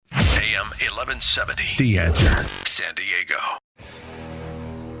AM 1170. The Answer, San Diego.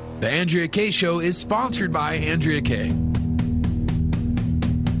 The Andrea Kaye Show is sponsored by Andrea Kaye.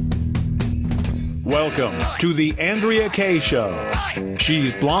 Welcome to the Andrea Kaye Show.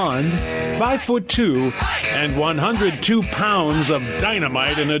 She's blonde, 5'2", and 102 pounds of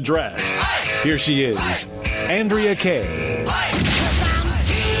dynamite in a dress. Here she is, Andrea Kaye.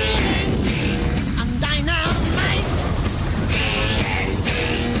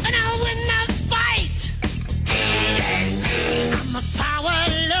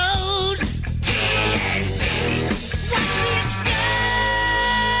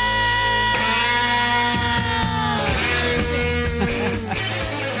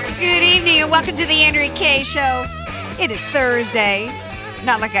 Good evening and welcome to the Andrea Kaye Show. It is Thursday.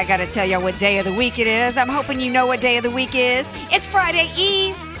 Not like I got to tell y'all what day of the week it is. I'm hoping you know what day of the week is. It's Friday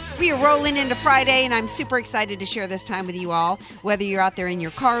Eve. We are rolling into Friday, and I'm super excited to share this time with you all. Whether you're out there in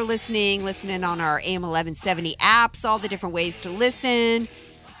your car listening on our AM 1170 apps, all the different ways to listen,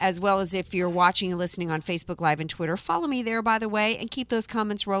 as well as if you're watching and listening on Facebook Live and Twitter. Follow me there, by the way, and keep those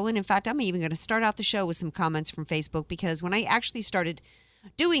comments rolling. In fact, I'm even going to start out the show with some comments from Facebook because when I actually started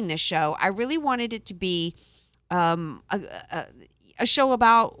doing this show, I really wanted it to be a show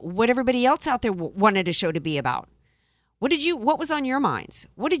about what everybody else out there wanted a show to be about. What was on your minds?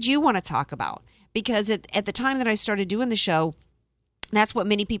 What did you want to talk about? Because at the time that I started doing the show, that's what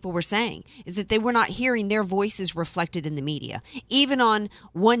many people were saying, is that they were not hearing their voices reflected in the media, even on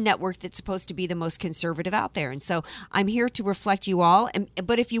one network that's supposed to be the most conservative out there. And so I'm here to reflect you all.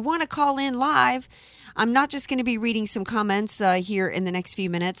 But if you want to call in live, I'm not just going to be reading some comments here in the next few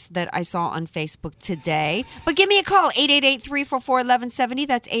minutes that I saw on Facebook today, but give me a call, 888-344-1170.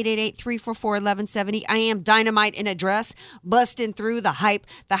 That's 888-344-1170. I am dynamite in a dress, busting through the hype,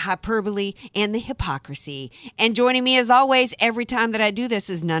 the hyperbole, and the hypocrisy. And joining me as always every time that I do this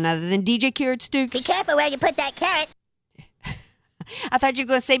is none other than DJ Carrot Sticks. Be careful where you put that carrot. I thought you were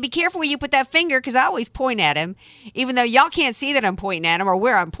going to say, be careful where you put that finger, because I always point at him, even though y'all can't see that I'm pointing at him or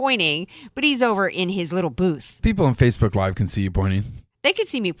where I'm pointing, but he's over in his little booth. People on Facebook Live can see you pointing. They can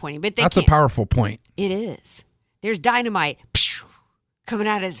see me pointing, but they That's can't. a powerful point. It is. There's dynamite coming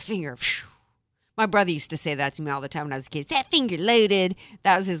out of his finger. My brother used to say that to me all the time when I was a kid. Is that finger loaded?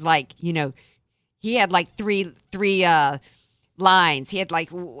 That was his, he had like three lines. He had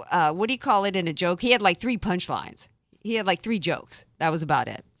what do you call it in a joke? He had like 3 punchlines. He had like 3 jokes. That was about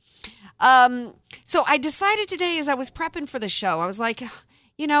it. So I decided today as I was prepping for the show, I was like,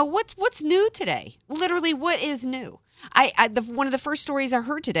 what's new today? Literally, what is new? One of the first stories I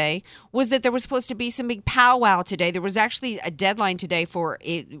heard today was that there was supposed to be some big powwow today. There was actually a deadline today for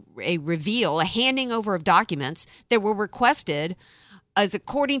a reveal, a handing over of documents that were requested as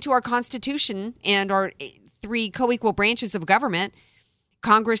according to our Constitution and our 3 co-equal branches of government,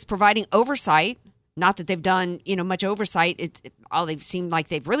 Congress providing oversight. Not that they've done, much oversight. All they've seemed like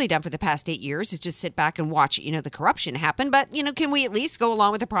they've really done for the past 8 years is just sit back and watch, the corruption happen. But, can we at least go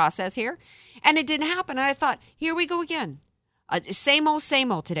along with the process here? And it didn't happen. And I thought, here we go again. Same old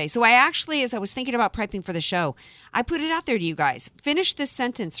today. So I actually, as I was thinking about prepping for the show, I put it out there to you guys. Finish this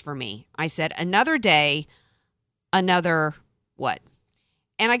sentence for me. I said, another day, another what?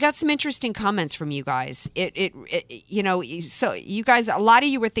 And I got some interesting comments from you guys. So you guys, a lot of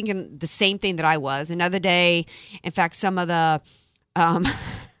you were thinking the same thing that I was. Another day. In fact, some of the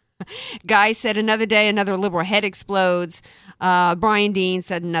guys said another day, another liberal head explodes. Brian Dean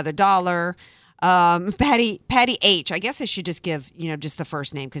said another dollar. Patty H. I guess I should just give, just the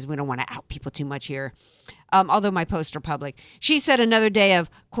first name because we don't want to out people too much here. Although my posts are public. She said another day of,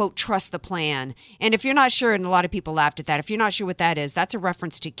 quote, trust the plan. And if you're not sure, and a lot of people laughed at that, if you're not sure what that is, that's a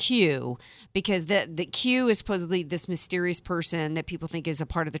reference to Q, because the Q is supposedly this mysterious person that people think is a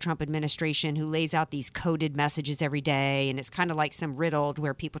part of the Trump administration who lays out these coded messages every day. And it's kind of like some riddled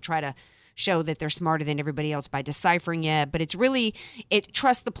where people try to show that they're smarter than everybody else by deciphering it. But it's really,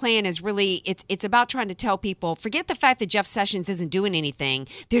 trust the plan is really, it's about trying to tell people, forget the fact that Jeff Sessions isn't doing anything.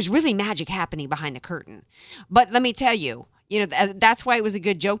 There's really magic happening behind the curtain. But let me tell you, that's why it was a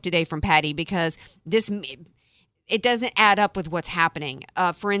good joke today from Patty, because it doesn't add up with what's happening.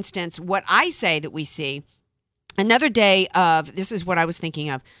 For instance, what I say that we see, another day of, this is what I was thinking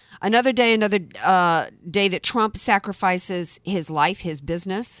of, another day that Trump sacrifices his life, his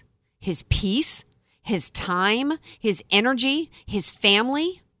business, his peace, his time, his energy, his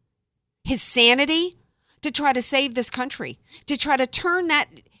family, his sanity to try to save this country, to try to turn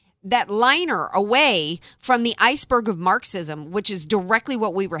that liner away from the iceberg of Marxism, which is directly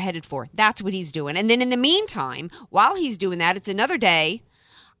what we were headed for. That's what he's doing. And then in the meantime, while he's doing that, it's another day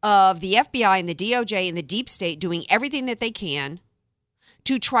of the FBI and the DOJ and the deep state doing everything that they can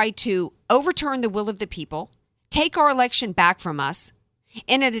to try to overturn the will of the people, take our election back from us,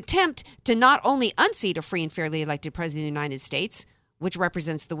 in an attempt to not only unseat a free and fairly elected president of the United States, which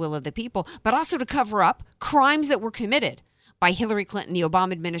represents the will of the people, but also to cover up crimes that were committed by Hillary Clinton, the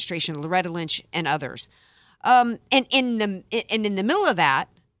Obama administration, Loretta Lynch, and others. And in the middle of that,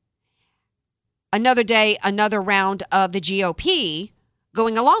 another day, another round of the GOP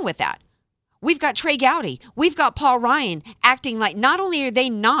going along with that. We've got Trey Gowdy. We've got Paul Ryan acting like not only are they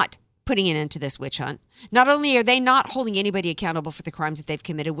not putting an end to this witch hunt, not only are they not holding anybody accountable for the crimes that they've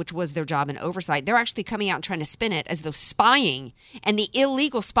committed, which was their job in oversight, they're actually coming out and trying to spin it as though spying and the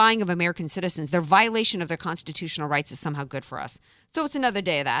illegal spying of American citizens, their violation of their constitutional rights, is somehow good for us. So it's another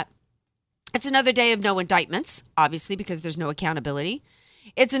day of that. It's another day of no indictments, obviously, because there's no accountability.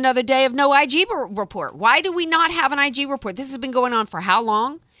 It's another day of no IG report. Why do we not have an IG report? This has been going on for how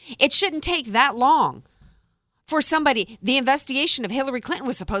long? It shouldn't take that long for somebody. The investigation of Hillary Clinton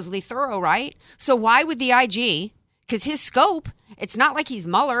was supposedly thorough, right? So why would the IG, because his scope, it's not like he's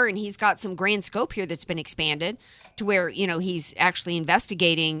Mueller and he's got some grand scope here that's been expanded to where, he's actually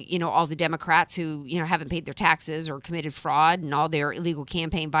investigating, all the Democrats who, haven't paid their taxes or committed fraud and all their illegal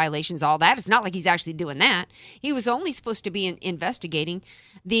campaign violations, all that. It's not like he's actually doing that. He was only supposed to be investigating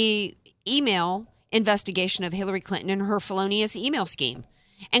the email investigation of Hillary Clinton and her felonious email scheme.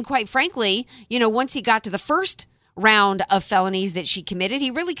 And quite frankly, once he got to the first round of felonies that she committed, he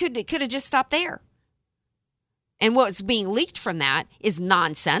really could have just stopped there. And what's being leaked from that is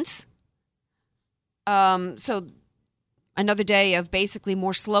nonsense. So another day of basically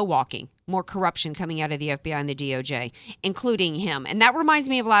more slow walking, more corruption coming out of the FBI and the DOJ, including him. And that reminds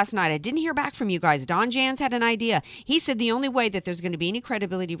me of last night. I didn't hear back from you guys. Don Jans had an idea. He said the only way that there's going to be any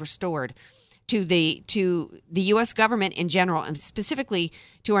credibility restored to the U.S. government in general, and specifically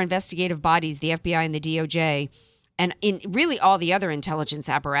to our investigative bodies, the FBI and the DOJ, and in really all the other intelligence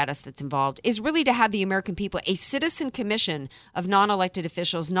apparatus that's involved, is really to have the American people a citizen commission of non-elected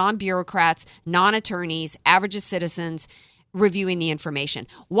officials, non-bureaucrats, non-attorneys, average citizens reviewing the information.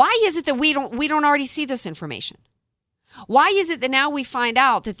 Why is it that we don't already see this information? Why is it that now we find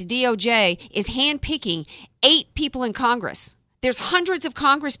out that the DOJ is handpicking 8 people in Congress? There's hundreds of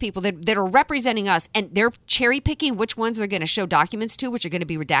Congress people that are representing us, and they're cherry picking which ones they're going to show documents to, which are going to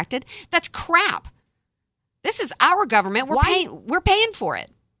be redacted. That's crap. This is our government. We're paying for it.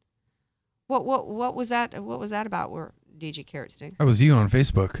 What was that? What was that about? Where DJ Carrot Stick? That was you on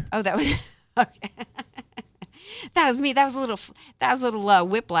Facebook. Oh, that was okay. That was me. That was a little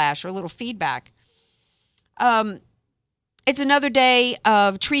whiplash or a little feedback. It's another day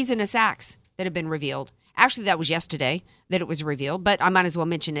of treasonous acts that have been revealed. Actually, that was yesterday that it was revealed, but I might as well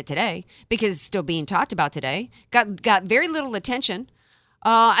mention it today because it's still being talked about today. Got very little attention.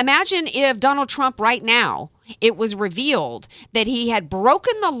 Imagine if Donald Trump right now, it was revealed that he had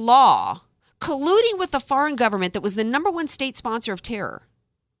broken the law, colluding with a foreign government that was the number one state sponsor of terror,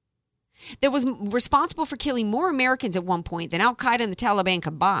 that was responsible for killing more Americans at one point than Al-Qaeda and the Taliban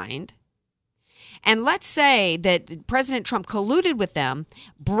combined. And let's say that President Trump colluded with them,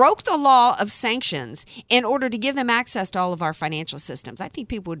 broke the law of sanctions in order to give them access to all of our financial systems. I think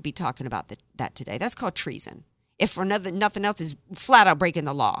people would be talking about that today. That's called treason. If for nothing else, is flat out breaking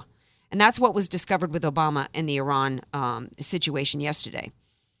the law. And that's what was discovered with Obama and the Iran situation yesterday.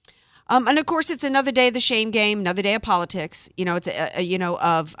 And of course, it's another day of the shame game, another day of politics. It's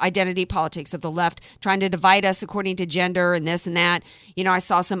of identity politics of the left trying to divide us according to gender and this and that. I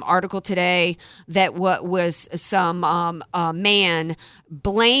saw some article today that was some man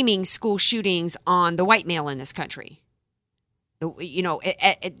blaming school shootings on the white male in this country.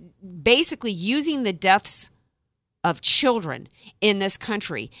 Basically using the deaths of children in this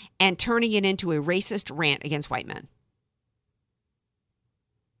country and turning it into a racist rant against white men.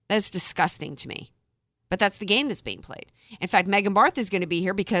 That's disgusting to me. But that's the game that's being played. In fact, Megan Barth is going to be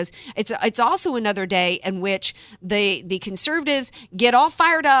here because it's also another day in which the conservatives get all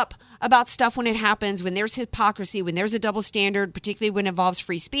fired up about stuff when it happens, when there's hypocrisy, when there's a double standard, particularly when it involves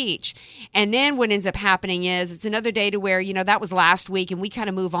free speech. And then what ends up happening is it's another day to where, that was last week and we kind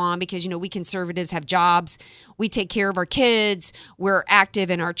of move on because, we conservatives have jobs. We take care of our kids. We're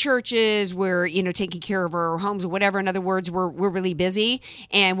active in our churches. We're, taking care of our homes or whatever. In other words, we're really busy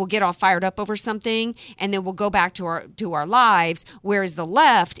and we'll get all fired up over something and then we'll go back to our lives, whereas the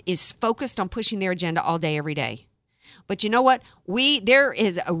left is focused on pushing their agenda all day, every day. But you know what? There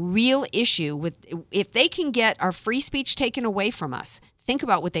is a real issue with if they can get our free speech taken away from us, think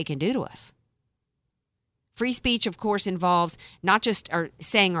about what they can do to us. Free speech, of course, involves not just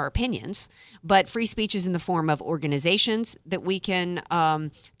saying our opinions, but free speech is in the form of organizations that we can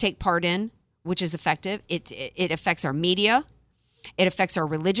take part in, which is effective. It affects our media. It affects our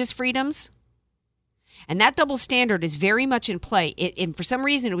religious freedoms. And that double standard is very much in play. And for some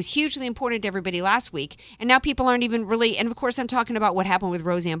reason, it was hugely important to everybody last week. And now people aren't even really, and of course, I'm talking about what happened with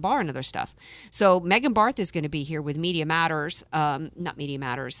Roseanne Barr and other stuff. So Megan Barth is going to be here with Media Matters, Media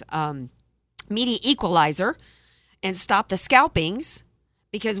Equalizer, and stop the scalpings,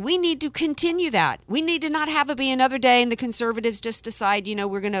 because we need to continue that. We need to not have it be another day and the conservatives just decide,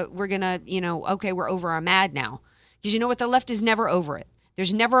 we're gonna, okay, we're over our mad now. Because you know what? The left is never over it.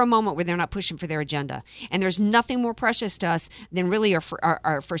 There's never a moment where they're not pushing for their agenda. And there's nothing more precious to us than really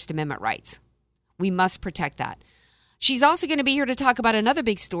our First Amendment rights. We must protect that. She's also going to be here to talk about another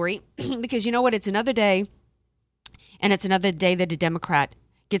big story, because you know what? It's another day, and it's another day that a Democrat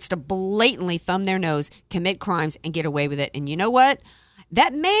gets to blatantly thumb their nose, commit crimes, and get away with it. And you know what?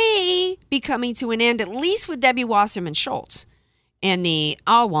 That may be coming to an end, at least with Debbie Wasserman Schultz and the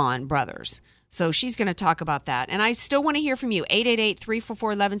Alwan brothers. So she's going to talk about that. And I still want to hear from you.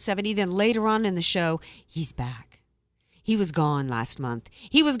 888-344-1170. Then later on in the show, he's back. He was gone last month.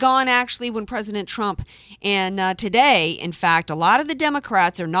 He was gone, actually, when President Trump. And today, in fact, a lot of the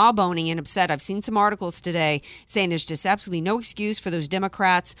Democrats are gnawboning and upset. I've seen some articles today saying there's just absolutely no excuse for those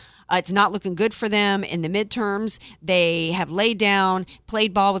Democrats. It's not looking good for them in the midterms. They have laid down,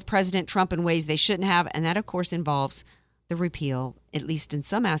 played ball with President Trump in ways they shouldn't have. And that, of course, involves the repeal, at least in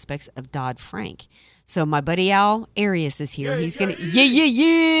some aspects, of Dodd-Frank. So my buddy Al Arias is here. He's going to,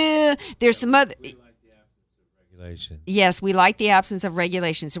 yeah. There's some other... Yes, we like the absence of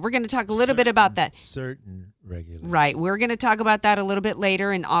regulation. So we're going to talk a little bit about that. Certain regulation. Right. We're going to talk about that a little bit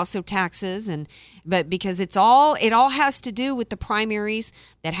later, and also taxes, but because it all has to do with the primaries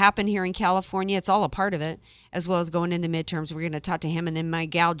that happen here in California. It's all a part of it, as well as going in the midterms. We're going to talk to him, and then my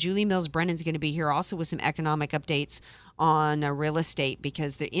gal Julie Mills Brennan's going to be here also with some economic updates on real estate,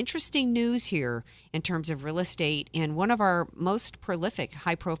 because the interesting news here in terms of real estate, and one of our most prolific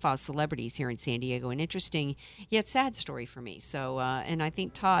high-profile celebrities here in San Diego, an interesting yet sad story for me. So, and I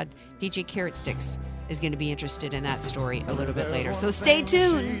think Todd, DJ Carrot Sticks, is going to be interested in that story a little bit later. So stay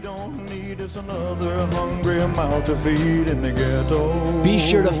tuned. Be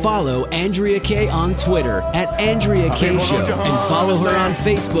sure to follow Andrea Kaye on Twitter at Andrea Kaye Show, and follow her on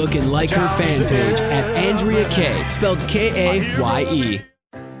Facebook and like her fan page at Andrea Kaye, spelled Kaye.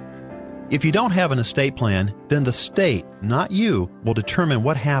 If you don't have an estate plan, then the state, not you, will determine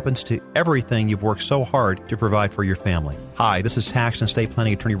what happens to everything you've worked so hard to provide for your family. Hi, this is tax and estate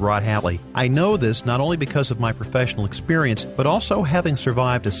planning attorney Rod Hatley. I know this not only because of my professional experience, but also having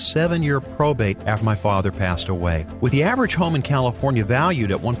survived a 7-year probate after my father passed away. With the average home in California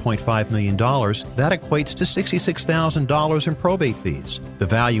valued at $1.5 million, that equates to $66,000 in probate fees. The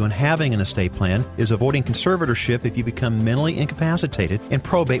value in having an estate plan is avoiding conservatorship if you become mentally incapacitated, and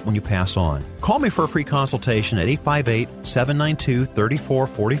probate when you pass on. Call me for a free consultation at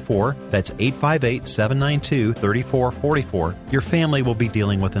 858-792-3444. That's 858-792-3444. Your family will be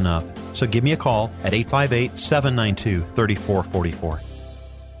dealing with enough. So give me a call at 858-792-3444.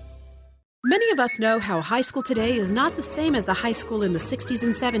 Many of us know how high school today is not the same as the high school in the 60s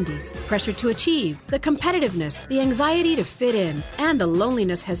and 70s. Pressure to achieve, the competitiveness, the anxiety to fit in, and the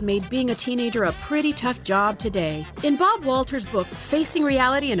loneliness has made being a teenager a pretty tough job today. In Bob Walter's book, Facing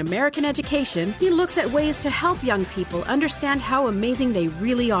Reality in American Education, he looks at ways to help young people understand how amazing they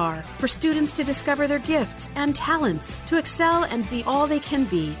really are, for students to discover their gifts and talents, to excel and be all they can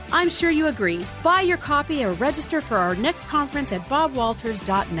be. I'm sure you agree. Buy your copy or register for our next conference at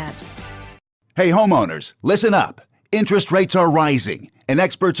bobwalters.net. Hey homeowners, listen up. Interest rates are rising, and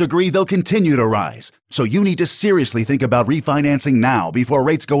experts agree they'll continue to rise. So you need to seriously think about refinancing now before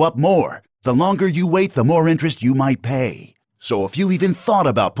rates go up more. The longer you wait, the more interest you might pay. So if you even thought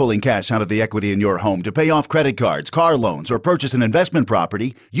about pulling cash out of the equity in your home to pay off credit cards, car loans, or purchase an investment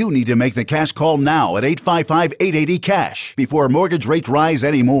property, you need to make the cash call now at 855-880-CASH before mortgage rates rise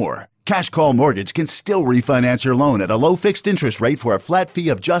anymore. Cash Call Mortgage can still refinance your loan at a low fixed interest rate for a flat fee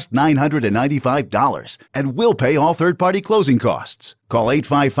of just $995, and we'll pay all third-party closing costs. Call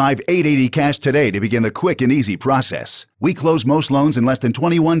 855-880-CASH today to begin the quick and easy process. We close most loans in less than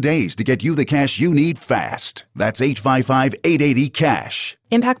 21 days to get you the cash you need fast. That's 855-880-CASH.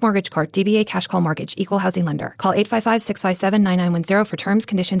 Impact Mortgage Corp. DBA Cash Call Mortgage. Equal Housing Lender. Call 855-657-9910 for terms,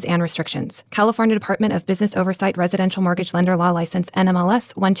 conditions, and restrictions. California Department of Business Oversight Residential Mortgage Lender Law License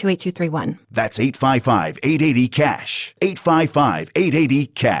NMLS 128231. That's 855-880-CASH.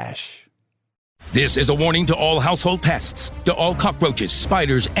 855-880-CASH. This is a warning to all household pests, to all cockroaches,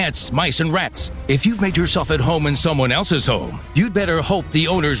 spiders, ants, mice, and rats. If you've made yourself at home in someone else's home, you'd better hope the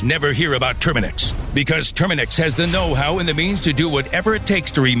owners never hear about Terminix. Because Terminix has the know-how and the means to do whatever it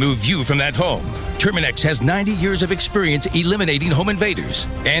takes to remove you from that home. Terminix has 90 years of experience eliminating home invaders.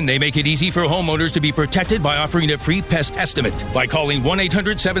 And they make it easy for homeowners to be protected by offering a free pest estimate by calling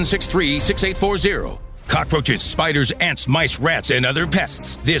 1-800-763-6840. Cockroaches, spiders, ants, mice, rats, and other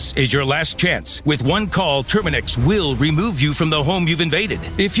pests. This is your last chance. With one call, Terminix will remove you from the home you've invaded.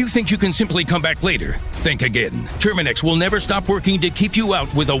 If you think you can simply come back later, think again. Terminix will never stop working to keep you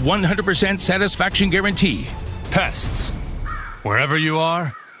out with a 100% satisfaction guarantee. Pests. Wherever you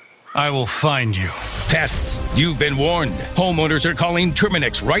are, I will find you. Pests, you've been warned. Homeowners are calling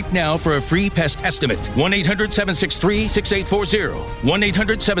Terminix right now for a free pest estimate. 1-800-763-6840.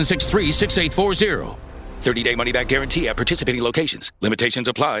 1-800-763-6840. 30-day money-back guarantee at participating locations. Limitations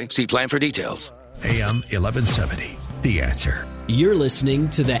apply. See plan for details. AM 1170. The Answer. You're listening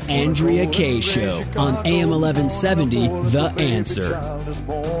to The Andrea Kaye Show on AM 1170, The Answer.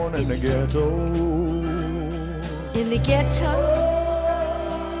 In the ghetto.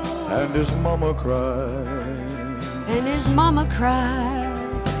 And his mama cried.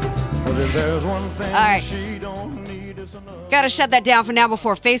 But if there's one thing all right. she don't need is another. Gotta shut that down for now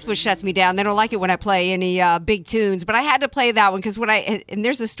before Facebook shuts me down. They don't like it when I play any big tunes, but I had to play that one because and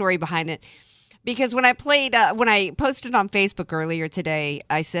there's a story behind it. Because when I posted on Facebook earlier today,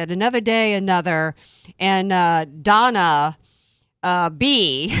 I said another day, another, and Donna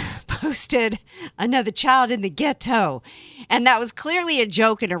B posted another child in the ghetto. And that was clearly a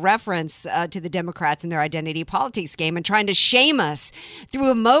joke and a reference to the Democrats and their identity politics game and trying to shame us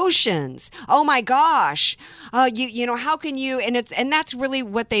through emotions. Oh my gosh. You know, how can you, and that's really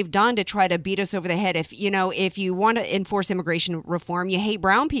what they've done to try to beat us over the head. If you want to enforce immigration reform, you hate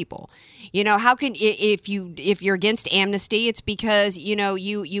brown people. You know, how can, if you're against amnesty, it's because,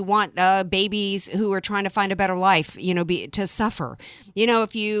 you want babies who are trying to find a better life, to suffer.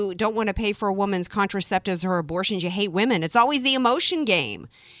 If you don't want to pay for a woman's contraceptives or abortions, you hate women. It's always the emotion game.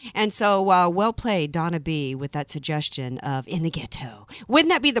 And so, well played, Donna B, with that suggestion of In the Ghetto.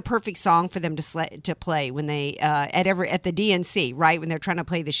 Wouldn't that be the perfect song for them to play when they at the DNC, right? When they're trying to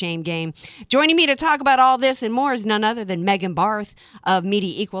play the shame game. Joining me to talk about all this and more is none other than Megan Barth of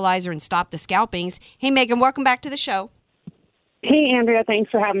Media Equalizer and Stop the Scalpings. Hey, Megan, welcome back to the show. Hey, Andrea, thanks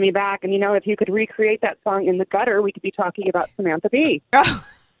for having me back. And, if you could recreate that song In the Gutter, we could be talking about Samantha Bee. Oh.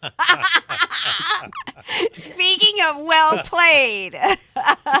 Speaking of well played.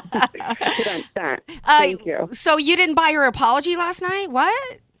 Thank you. So you didn't buy her apology last night?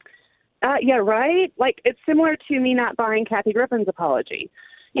 What? Yeah, right? Like, it's similar to me not buying Kathy Griffin's apology.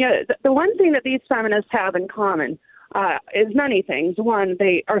 The one thing that these feminists have in common is many things. One,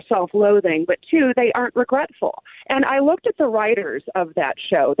 they are self-loathing, but two, they aren't regretful. And I looked at the writers of that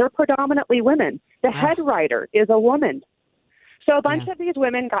show. They're predominantly women. The head writer is a woman. So a bunch of these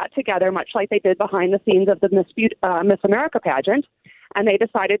women got together, much like they did behind the scenes of the Miss America pageant, and they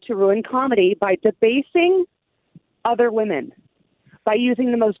decided to ruin comedy by debasing other women, by using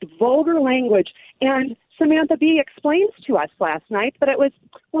the most vulgar language. And Samantha Bee explains to us last night that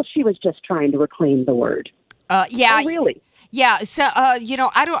she was just trying to reclaim the word. Yeah. Oh, really? Yeah. So, I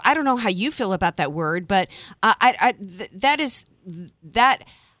don't know how you feel about that word, but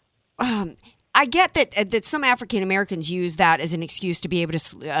I get that some African Americans use that as an excuse to be able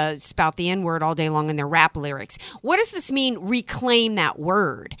to spout the N-word all day long in their rap lyrics. What does this mean, reclaim that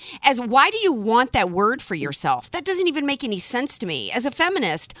word? Why do you want that word for yourself? That doesn't even make any sense to me. As a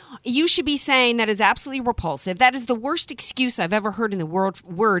feminist, you should be saying that is absolutely repulsive. That is the worst excuse I've ever heard in the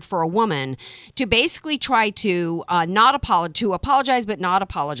word for a woman to basically try to apologize but not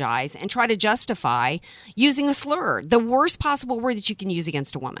apologize and try to justify using a slur, the worst possible word that you can use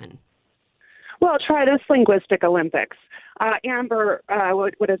against a woman. Well, try this linguistic Olympics. Amber,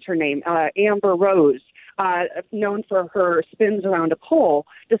 what is her name? Amber Rose, known for her spins around a pole,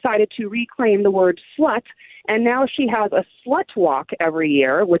 decided to reclaim the word slut, and now she has a slut walk every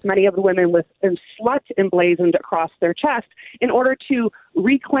year with many of the women with slut emblazoned across their chest in order to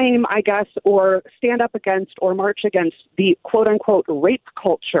reclaim, I guess, or stand up against or march against the quote-unquote rape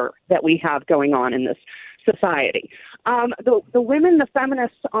culture that we have going on in this society. The women, the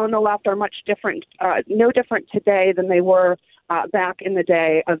feminists on the left are much different, no different today than they were back in the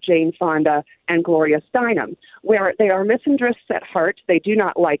day of Jane Fonda and Gloria Steinem, where they are misandrists at heart. They do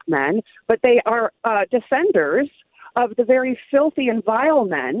not like men, but they are defenders of the very filthy and vile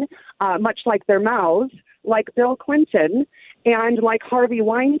men, much like their mouths, like Bill Clinton and like Harvey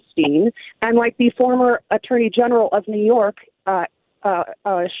Weinstein and like the former Attorney General of New York,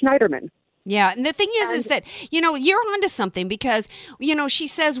 Schneiderman. Yeah, and the thing is that, you're onto something because, she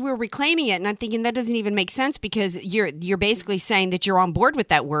says we're reclaiming it, and I'm thinking that doesn't even make sense because you're basically saying that you're on board with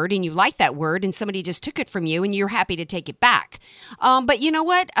that word and you like that word and somebody just took it from you and you're happy to take it back. But you know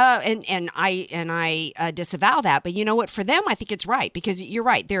what? And I disavow that. But you know what? For them, I think it's right because you're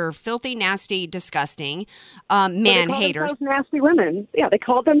right. They're filthy, nasty, disgusting man haters. They call themselves nasty women. Yeah, they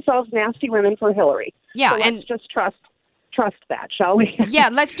called themselves nasty women for Hillary. Yeah, so let's just trust that, shall we? Yeah,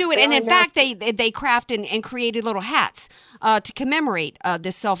 let's do it. And in fact, they crafted and created little hats to commemorate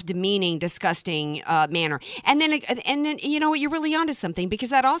this self-demeaning, disgusting manner. And then you know what, you're really onto something because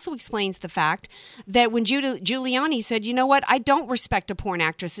that also explains the fact that when Giuliani said, you know what, I don't respect a porn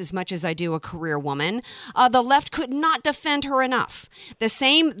actress as much as I do a career woman, the left could not defend her enough. The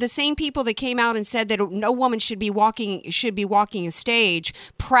same people that came out and said that no woman should be walking a stage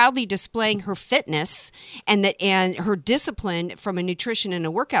proudly displaying her fitness and her discipline from a nutrition and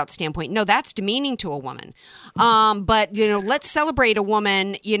a workout standpoint. No, that's demeaning to a woman. But, let's celebrate a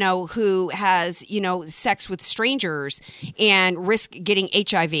woman, who has, sex with strangers and risk getting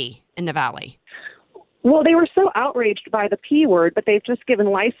HIV in the Valley. Well, they were so outraged by the P word, but they've just given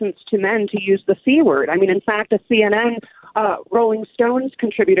license to men to use the C word. I mean, in fact, a CNN Rolling Stones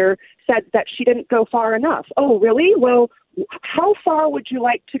contributor said that she didn't go far enough. Oh, really? Well, how far would you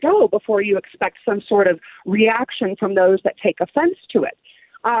like to go before you expect some sort of reaction from those that take offense to it?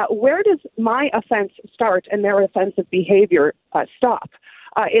 Where does my offense start and their offensive behavior stop?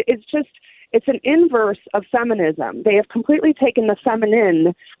 It's an inverse of feminism. They have completely taken the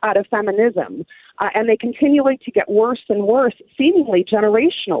feminine out of feminism, and they continually to get worse and worse, seemingly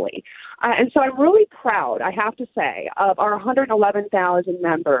generationally. And so I'm really proud, I have to say, of our 111,000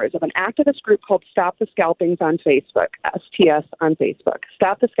 members of an activist group called Stop the Scalpings on Facebook, STS on Facebook,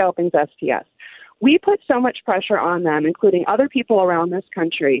 Stop the Scalpings STS. We put so much pressure on them, including other people around this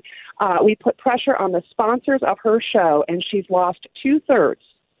country. We put pressure on the sponsors of her show, and she's lost 2/3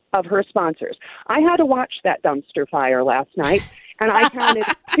 of her sponsors. I had to watch that dumpster fire last night, and I counted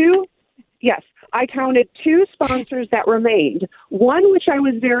two. Yes, I counted 2 sponsors that remained. One, which I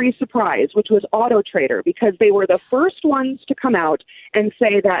was very surprised, which was Auto Trader, because they were the first ones to come out and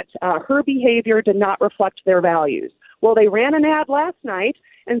say that her behavior did not reflect their values. Well, they ran an ad last night,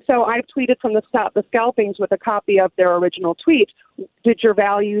 and so I've tweeted from the Stop the Scalpings with a copy of their original tweet. Did your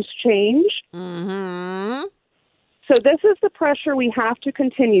values change? Mm-hmm. So this is the pressure we have to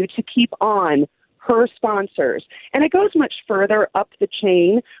continue to keep on her sponsors. And it goes much further up the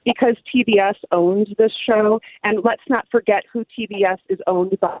chain because TBS owns this show. And let's not forget who TBS is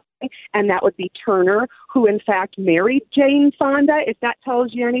owned by, and that would be Turner, who in fact married Jane Fonda, if that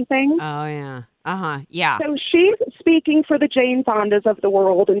tells you anything. Oh, yeah. Yeah. So she's speaking for the Jane Fondas of the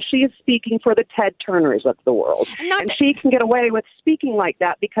world, and she is speaking for the Ted Turners of the world. And she can get away with speaking like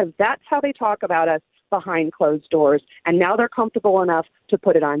that because that's how they talk about us behind closed doors, and now they're comfortable enough to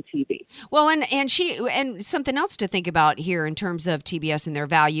put it on TV. Well, and something else to think about here in terms of TBS and their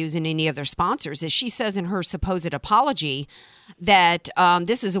values and any of their sponsors is she says in her supposed apology that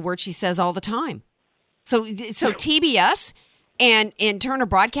this is a word she says all the time. So TBS and Turner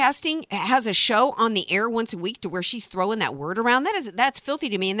Broadcasting has a show on the air once a week to where she's throwing that word around. That's filthy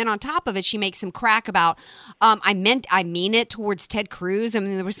to me. And then on top of it, she makes some crack about I mean it towards Ted Cruz. I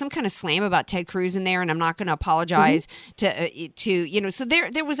mean, there was some kind of slam about Ted Cruz in there, and I'm not going to apologize to So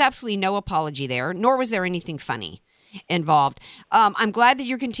there was absolutely no apology there, nor was there anything funny involved. I'm glad that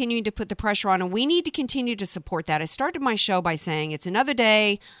you're continuing to put the pressure on, and we need to continue to support that. I started my show by saying it's another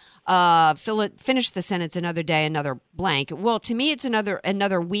day. Finish the sentence, another day, another blank. Well, to me, it's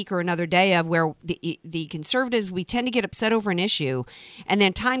another week or another day of where the conservatives, we tend to get upset over an issue, and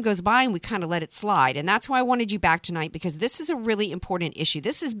then time goes by and we kind of let it slide. And that's why I wanted you back tonight, because this is a really important issue.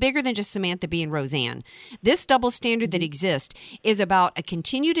 This is bigger than just Samantha Bee and Roseanne. This double standard that exists is about a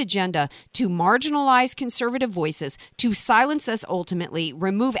continued agenda to marginalize conservative voices, to silence us ultimately,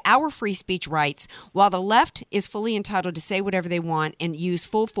 remove our free speech rights, while the left is fully entitled to say whatever they want and use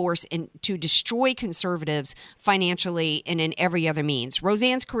full force and to destroy conservatives financially and in every other means.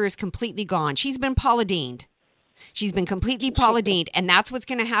 Roseanne's career is completely gone. She's been Paula Dean'd. She's been completely Paula Dean'd, and that's what's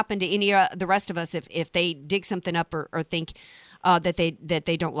going to happen to any the rest of us if they dig something up or think that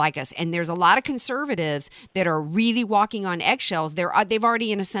they don't like us. And there's a lot of conservatives that are really walking on eggshells. They've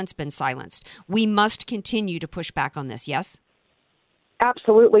already, in a sense, been silenced. We must continue to push back on this. Yes?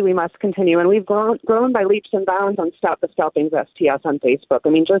 Absolutely, we must continue. And we've grown by leaps and bounds on Stop the Scalpings STS on Facebook. I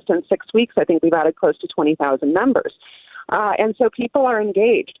mean, just in 6 weeks, I think we've added close to 20,000 members. And so people are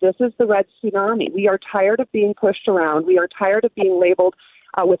engaged. This is the red tsunami. We are tired of being pushed around. We are tired of being labeled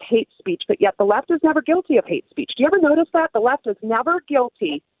with hate speech, but yet the left is never guilty of hate speech. Do you ever notice that? The left is never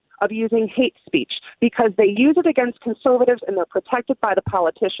guilty of using hate speech because they use it against conservatives and they're protected by the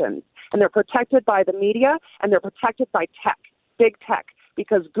politicians and they're protected by the media and they're protected by tech, big tech.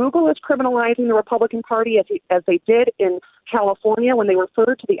 Because Google is criminalizing the Republican Party as they did in California when they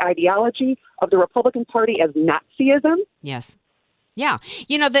referred to the ideology of the Republican Party as Nazism. Yes. Yeah.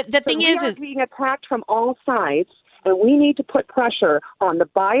 You know, the thing we is are being attacked from all sides, and we need to put pressure on the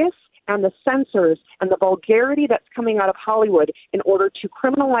bias and the censors and the vulgarity that's coming out of Hollywood in order to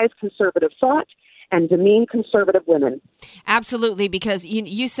criminalize conservative thought and demean conservative women. Absolutely, because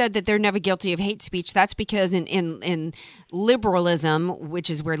you said that they're never guilty of hate speech. That's because in liberalism, which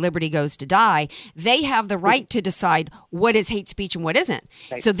is where liberty goes to die, they have the right to decide what is hate speech and what isn't.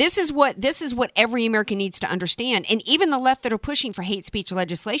 Right. So this is what every American needs to understand. And even the left that are pushing for hate speech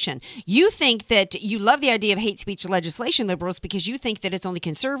legislation, you think that you love the idea of hate speech legislation, liberals, because you think that it's only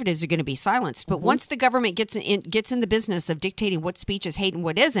conservatives are going to be silenced. But once the government gets in the business of dictating what speech is hate and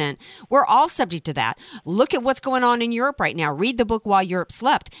what isn't, we're all subject to that. Look at what's going on in Europe right now. Read the book While Europe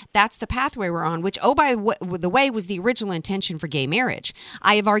Slept. That's the pathway we're on, which, by the way, was the original intention for gay marriage.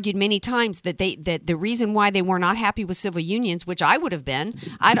 I have argued many times that the reason why they were not happy with civil unions, which I would have been,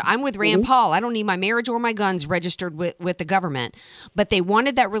 I'm with Rand Paul. I don't need my marriage or my guns registered with the government. But they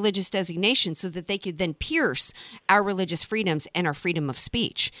wanted that religious designation so that they could then pierce our religious freedoms and our freedom of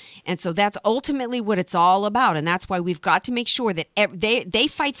speech. And so that's ultimately what it's all about. And that's why we've got to make sure that they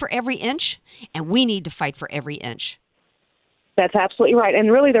fight for every inch, and we need to fight for every inch. That's absolutely right. And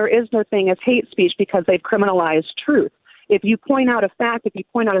really, there is no thing as hate speech because they've criminalized truth. If you point out a fact, if you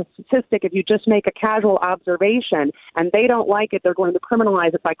point out a statistic, if you just make a casual observation and they don't like it, they're going to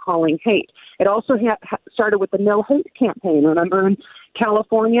criminalize it by calling hate. It also started with the No Hate campaign. Remember in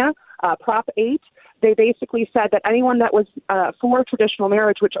California, Prop 8, they basically said that anyone that was for traditional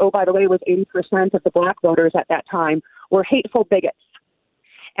marriage, which, oh, by the way, was 80% of the black voters at that time, were hateful bigots.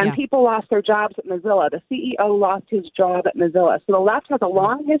 And people lost their jobs at Mozilla. The CEO lost his job at Mozilla. So the left has a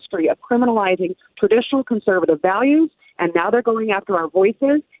long history of criminalizing traditional conservative values, and now they're going after our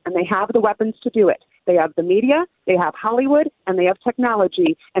voices, and they have the weapons to do it. They have the media, they have Hollywood, and they have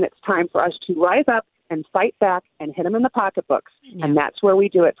technology, and it's time for us to rise up and fight back and hit them in the pocketbooks. Yeah. And that's where we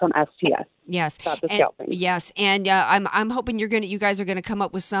do it from STS. Yes. Stop the scalping. Yes. And I'm hoping you guys are going to come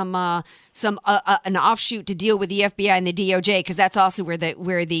up with some an offshoot to deal with the FBI and the DOJ, because that's also where the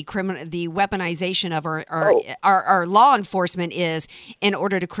weaponization of our law enforcement is in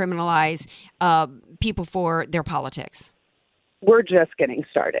order to criminalize people for their politics. We're just getting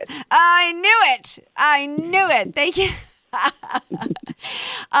started. I knew it. Thank you.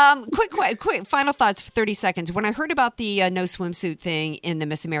 Quick final thoughts for 30 seconds. When I heard about the no swimsuit thing in the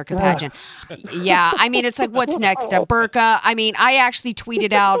Miss America pageant, I mean, it's like, what's next? A burqa? I mean, I actually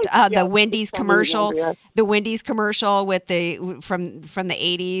tweeted out the Wendy's commercial, with from the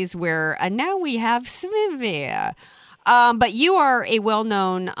 80s where now we have swimwear. But you are a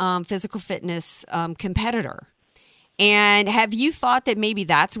well-known physical fitness competitor. And have you thought that maybe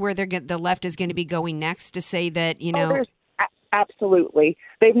that's where the left is going to be going next, to say that, absolutely.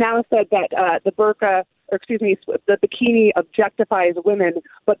 They've now said that the burqa, the bikini objectifies women,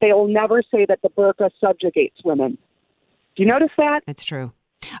 but they'll never say that the burqa subjugates women. Do you notice that? That's true.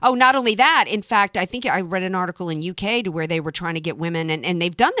 Oh, not only that, in fact, I think I read an article in UK to where they were trying to get women, and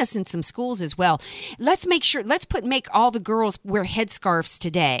they've done this in some schools as well. Let's make all the girls wear headscarves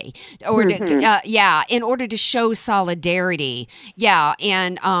today, or in order to show solidarity. Yeah,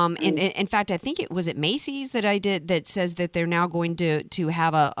 and in fact, I think it was at Macy's that says that they're now going to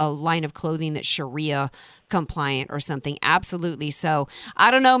have a line of clothing that's Sharia compliant or something. Absolutely. So I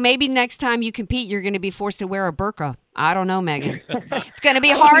don't know. Maybe next time you compete, you're going to be forced to wear a burqa. I don't know, Megan. It's going to be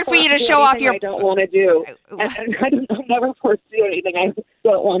hard for you to show off your. I don't want to do. And I never force to do anything I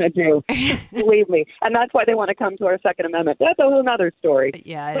don't want to do. Believe me, and that's why they want to come to our Second Amendment. That's a whole other story.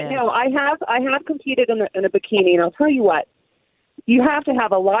 Yeah, but I have competed in a bikini, and I'll tell you what. You have to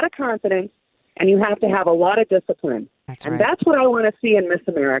have a lot of confidence, and you have to have a lot of discipline. That's right. And that's what I want to see in Miss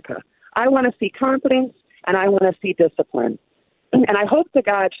America. I want to see confidence. And I want to see discipline. And I hope to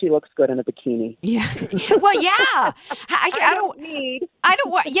God she looks good in a bikini. Yeah. Well, yeah.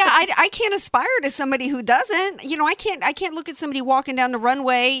 I can't aspire to somebody who doesn't. I can't look at somebody walking down the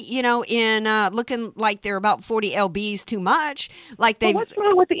runway, in looking like they're about 40 lbs too much. Like they. What's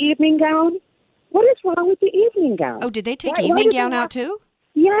wrong with the evening gown? What is wrong with the evening gown? Oh, did they take evening gown out too?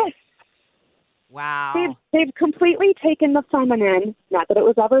 Yes. Wow. They've completely taken the feminine, not that it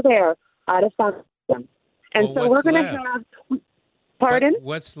was ever there, out of feminine. And so we're going to have, pardon?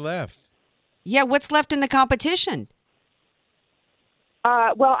 What's left? Yeah, what's left in the competition?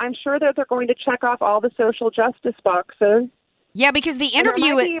 Well, I'm sure that they're going to check off all the social justice boxes. Yeah, because the interview... And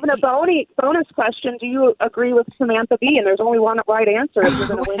there might be even a bonus question. Do you agree with Samantha Bee? And there's only one right answer if you're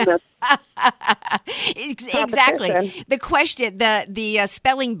going to win this. Exactly. The question, the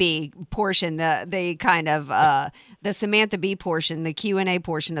spelling bee portion, the kind of the Samantha Bee portion, the Q&A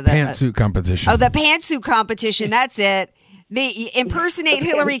portion of the... Pantsuit competition. Oh, the pantsuit competition. That's it. The impersonate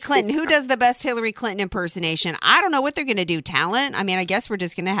Hillary Clinton. Who does the best Hillary Clinton impersonation? I don't know what they're going to do. Talent? I mean, I guess we're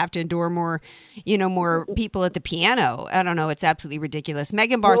just going to have to endure more people at the piano. I don't know. It's absolutely ridiculous.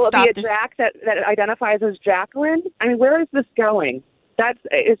 Megan Barr stopped this. Will it be a Jack that identifies as Jacqueline? I mean, where is this going?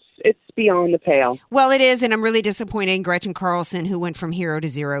 It's beyond the pale. Well, it is, and I'm really disappointed in Gretchen Carlson, who went from hero to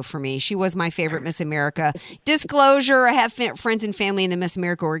zero for me. She was my favorite Miss America. Disclosure, I have friends and family in the Miss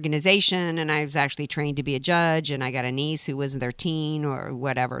America organization, and I was actually trained to be a judge, and I got a niece who was 13 or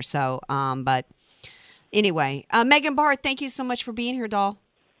whatever. So, but anyway, Megan Barr, thank you so much for being here, doll.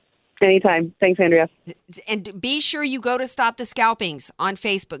 Anytime. Thanks, Andrea. And be sure you go to Stop the Scalpings on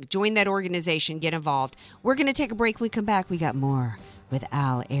Facebook. Join that organization. Get involved. We're going to take a break. When we come back, we got more with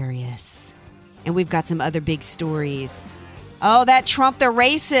Al Arias. And we've got some other big stories. Oh, that Trump the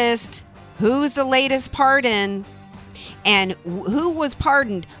racist. Who's the latest pardon? And who was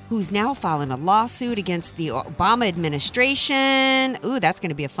pardoned? Who's now filing a lawsuit against the Obama administration? Ooh, that's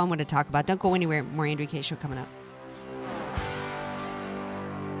going to be a fun one to talk about. Don't go anywhere. More Andrea Kaye Show coming up.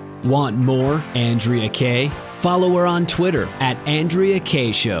 Want more Andrea Kaye? Follow her on Twitter at Andrea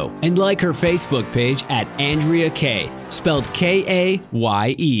Kaye Show and like her Facebook page at Andrea Kaye, spelled Kaye.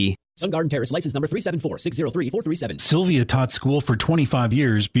 Sun Garden Terrace, license number 374-603-437. Sylvia taught school for 25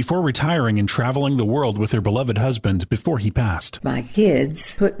 years before retiring and traveling the world with her beloved husband before he passed. My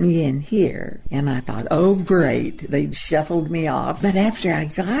kids put me in here, and I thought, oh, great. They shuffled me off. But after I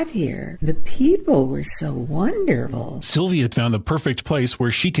got here, the people were so wonderful. Sylvia found the perfect place where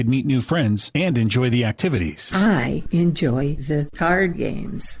she could meet new friends and enjoy the activities. I enjoy the card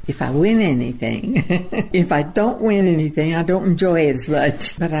games. If I win anything. If I don't win anything, I don't enjoy it as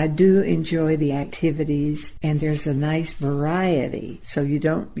much. But I do enjoy the activities, and there's a nice variety, so you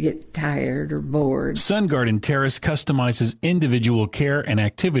don't get tired or bored. Sun Garden Terrace customizes individual care and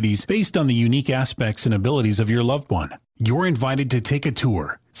activities based on the unique aspects and abilities of your loved one. You're invited to take a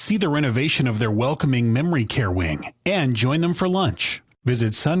tour, see the renovation of their welcoming memory care wing, and join them for lunch.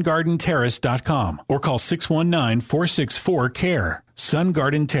 Visit sungardenterrace.com or call 619-464-CARE. Sun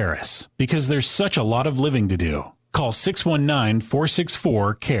Garden Terrace, because there's such a lot of living to do. Call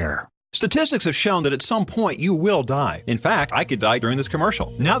 619-464-CARE. Statistics have shown that at some point you will die. In fact, I could die during this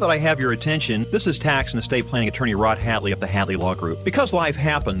commercial. Now that I have your attention, this is tax and estate planning attorney Rod Hatley of the Hatley Law Group. Because life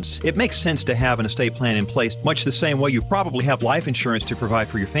happens, it makes sense to have an estate plan in place, much the same way you probably have life insurance to provide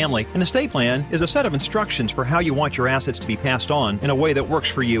for your family. An estate plan is a set of instructions for how you want your assets to be passed on in a way that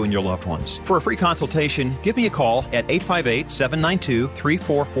works for you and your loved ones. For a free consultation, give me a call at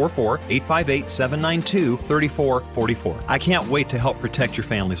 858-792-3444, 858-792-3444. I can't wait to help protect your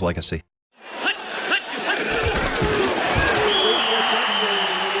family's legacy.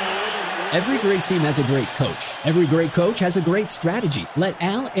 Every great team has a great coach. Every great coach has a great strategy. Let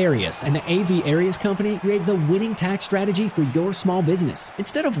Al Arias and the AV Arias Company create the winning tax strategy for your small business.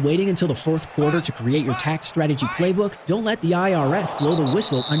 Instead of waiting until the fourth quarter to create your tax strategy playbook, don't let the IRS blow the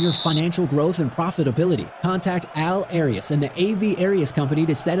whistle on your financial growth and profitability. Contact Al Arias and the AV Arias Company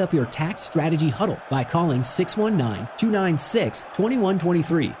to set up your tax strategy huddle by calling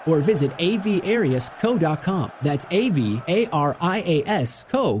 619-296-2123 or visit avariasco.com. That's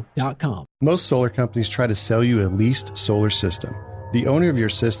avariasco.com. Most solar companies try to sell you a leased solar system. The owner of your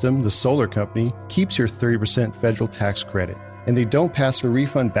system, the solar company, keeps your 30% federal tax credit, and they don't pass a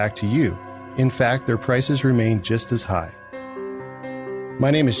refund back to you. In fact, their prices remain just as high. My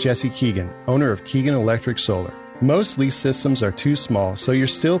name is Jesse Keegan, owner of Keegan Electric Solar. Most lease systems are too small, so you're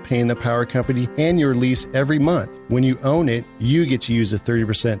still paying the power company and your lease every month. When you own it, you get to use a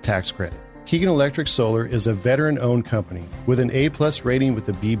 30% tax credit. Keegan Electric Solar is a veteran-owned company with an A-plus rating with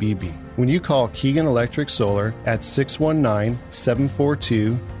the BBB. When you call Keegan Electric Solar at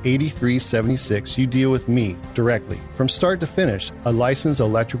 619-742-8376, you deal with me directly, from start to finish, a licensed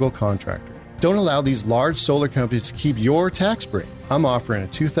electrical contractor. Don't allow these large solar companies to keep your tax break. I'm offering a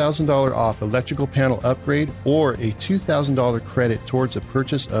 $2,000 off electrical panel upgrade or a $2,000 credit towards the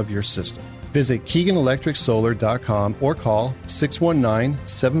purchase of your system. Visit KeeganElectricSolar.com or call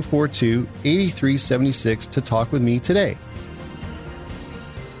 619-742-8376 to talk with me today.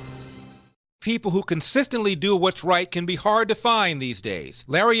 People who consistently do what's right can be hard to find these days.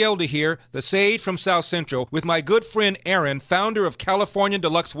 Larry Elder here, the sage from South Central, with my good friend Aaron, founder of California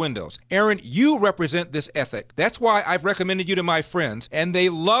Deluxe Windows. Aaron, you represent this ethic. That's why I've recommended you to my friends, and they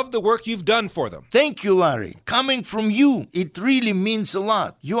love the work you've done for them. Thank you, Larry. Coming from you, it really means a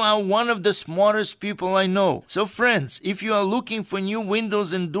lot. You are one of the smartest people I know. So friends, if you are looking for new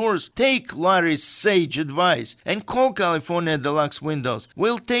windows and doors, take Larry's sage advice and call California Deluxe Windows.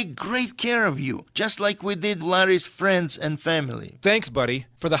 We'll take great care of you, just like we did Larry's friends and family. Thanks, buddy.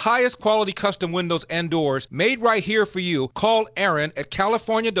 For the highest quality custom windows and doors made right here for you, call Aaron at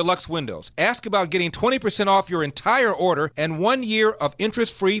California Deluxe Windows. Ask about getting 20% off your entire order and 1 year of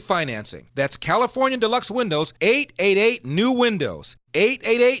interest-free financing. That's California Deluxe Windows, 888-NEW-WINDOWS.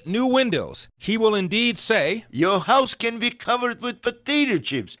 888-NEW-WINDOWS. He will indeed say, your house can be covered with potato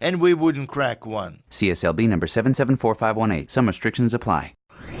chips, and we wouldn't crack one. CSLB number 774518. Some restrictions apply.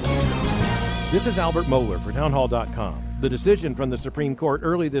 This is Albert Mohler for Townhall.com. The decision from the Supreme Court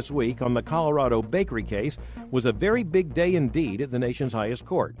early this week on the Colorado bakery case was a very big day indeed at the nation's highest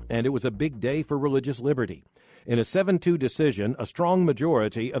court, and it was a big day for religious liberty. In a 7-2 decision, a strong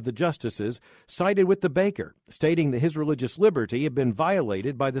majority of the justices sided with the baker, stating that his religious liberty had been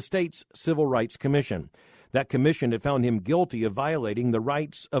violated by the state's Civil Rights Commission. That commission had found him guilty of violating the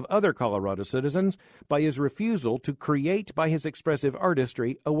rights of other Colorado citizens by his refusal to create by his expressive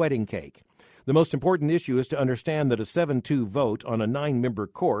artistry a wedding cake. The most important issue is to understand that a 7-2 vote on a 9-member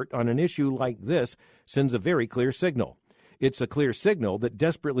court on an issue like this sends a very clear signal. It's a clear signal that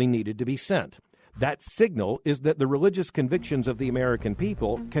desperately needed to be sent. That signal is that the religious convictions of the American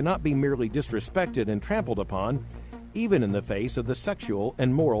people cannot be merely disrespected and trampled upon, even in the face of the sexual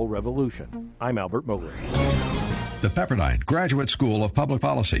and moral revolution. I'm Albert Mohler. The Pepperdine Graduate School of Public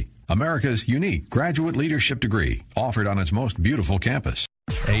Policy, America's unique graduate leadership degree, offered on its most beautiful campus.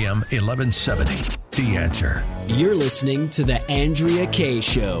 AM 1170, The Answer. You're listening to The Andrea Kaye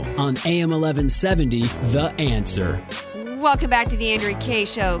Show on AM 1170, The Answer. Welcome back to The Andrea Kaye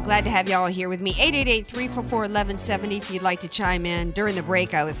Show. Glad to have you all here with me. 888-344-1170 if you'd like to chime in. During the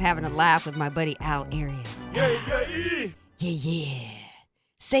break, I was having a laugh with my buddy Al Arias. Yeah.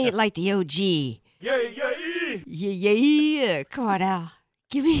 Say it like the OG. Yeah. Come on, Al.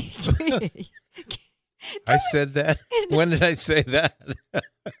 Give me. I said that? When did I say that?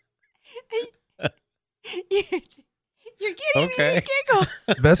 You're getting me to giggle.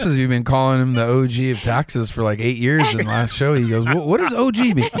 Best is you've been calling him the OG of taxes for like 8 years. In the last show, he goes, what does OG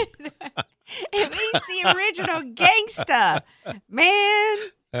mean? It means the original gangsta, man.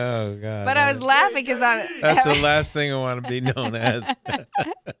 Oh, God. But I was laughing because That's the last thing I want to be known as.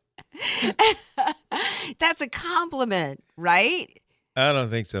 That's a compliment, right? I don't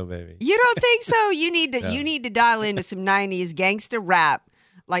think so, baby. You don't think so? You need to dial into some 90s gangster rap,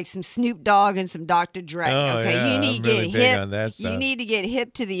 like some Snoop Dogg and some Dr. Dre. Okay, yeah, you need to really get big hip. on that stuff. You need to get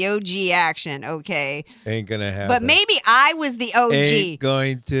hip to the OG action. Okay, ain't gonna happen. But maybe I was the OG. Ain't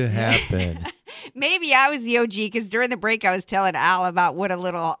going to happen. Maybe I was the OG because during the break I was telling Al about what a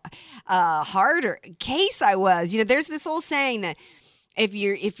little harder case I was. You know, there's this old saying that if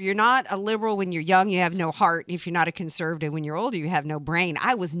you're not a liberal when you're young, you have no heart. If you're not a conservative when you're older, you have no brain.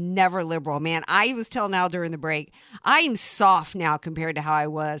 I was never liberal, man. I was telling Al during the break, I am soft now compared to how I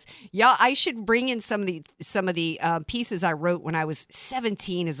was. Y'all, I should bring in some of the pieces I wrote when I was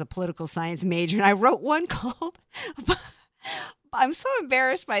 17 as a political science major, and I wrote one called. I'm so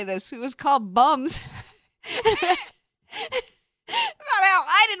embarrassed by this. It was called Bums. About how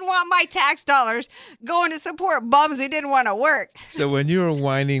I didn't want my tax dollars going to support bums who didn't want to work. So when you were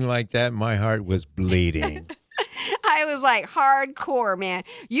whining like that, my heart was bleeding. I was like hardcore, man.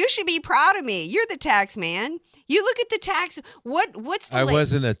 You should be proud of me. You're the tax man. You look at the tax. What's the? I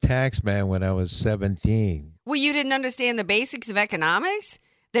wasn't a tax man when I was 17. Well, you didn't understand the basics of economics.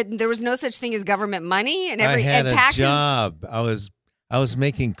 That there was no such thing as government money and I had taxes. A job. I was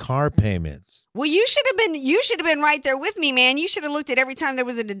making car payments. Well, you should have been right there with me, man. You should have looked at every time there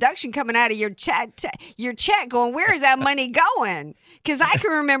was a deduction coming out of your check, going, where is that money going? Because I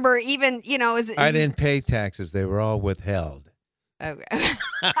can remember even, you know, I didn't pay taxes; they were all withheld. Okay.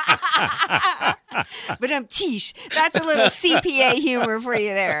 But that's a little CPA humor for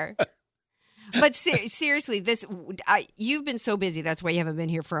you there. But seriously, you've been so busy. That's why you haven't been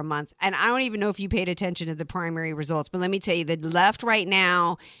here for a month. And I don't even know if you paid attention to the primary results. But let me tell you, the left right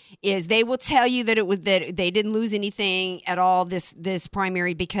now is they will tell you that that they didn't lose anything at all this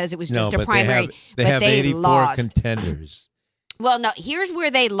primary because it was just a primary. They have 84 lost. contenders. Well, no. Here's where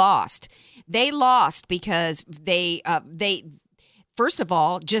they lost. They lost because they First of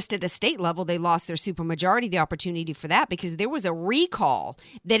all, just at a state level, they lost their supermajority, the opportunity for that, because there was a recall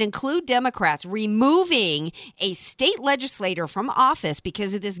that included Democrats removing a state legislator from office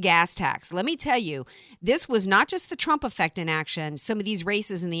because of this gas tax. Let me tell you, this was not just the Trump effect in action, some of these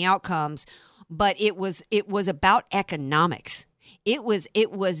races and the outcomes, but it was about economics. It was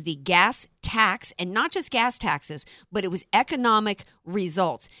the gas tax, and not just gas taxes, but it was economic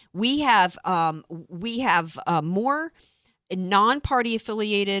results. We have more non-party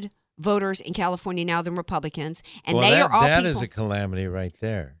affiliated voters in California now than Republicans, and well, they are all that people. is a calamity right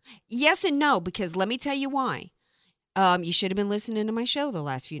there. Yes and no, because let me tell you why. You should have been listening to my show the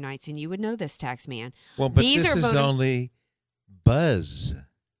last few nights, and you would know this, tax man. Well, but this is only buzz.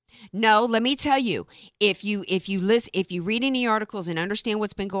 No, let me tell you. If you read any articles and understand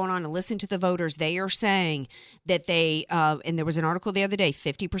what's been going on and listen to the voters, they are saying that they and there was an article the other day,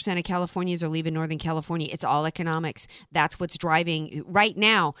 50% of Californians are leaving Northern California. It's all economics. That's what's driving right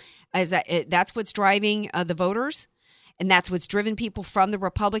now. That's what's driving the voters. And that's what's driven people from the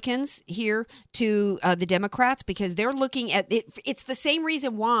Republicans here to the Democrats, because they're looking at it. It's the same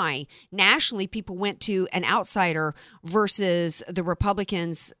reason why nationally people went to an outsider versus the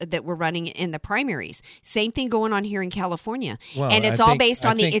Republicans that were running in the primaries. Same thing going on here in California. Well, and it's based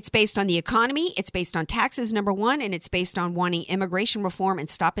on the economy. It's based on taxes, number one, and it's based on wanting immigration reform and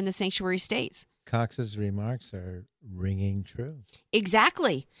stopping the sanctuary states. Cox's remarks are ringing true.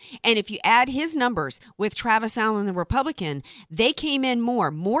 Exactly. And if you add his numbers with Travis Allen, the Republican, they came in more.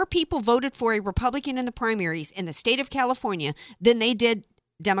 More people voted for a Republican in the primaries in the state of California than they did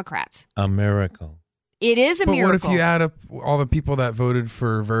Democrats. A miracle. It is a miracle. What if you add up all the people that voted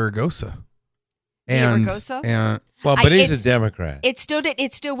for Vergosa? But he's a Democrat. It still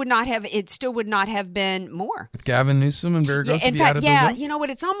would not have been more. With Gavin Newsom and Vergosa. In fact, yeah, you know what?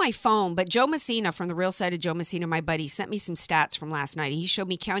 It's on my phone. But Joe Messina from the Real Side of Joe Messina, my buddy, sent me some stats from last night. He showed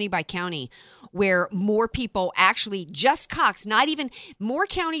me county by county where more people actually just Cox, not even more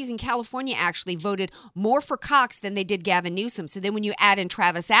counties in California actually voted more for Cox than they did Gavin Newsom. So then when you add in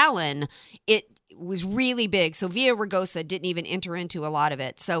Travis Allen, it was really big. So Villaraigosa didn't even enter into a lot of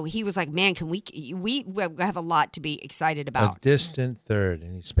it. So he was like, man, can we have a lot to be excited about. A distant third,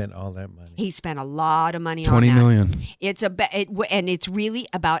 and he spent all that money. He spent a lot of money on that. $20 million. And it's really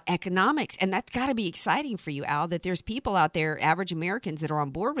about economics. And that's got to be exciting for you, Al, that there's people out there, average Americans, that are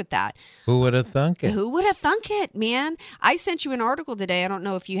on board with that. Who would have thunk it? Who would have thunk it, man? I sent you an article today. I don't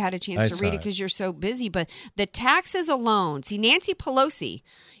know if you had a chance to read it because you're so busy, but the taxes alone. See, Nancy Pelosi,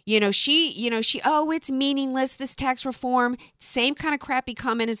 it's meaningless, this tax reform. Same kind of crappy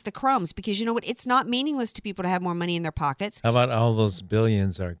comment as the crumbs, because you know what? It's not meaningless to people to have more money in their pockets. How about all those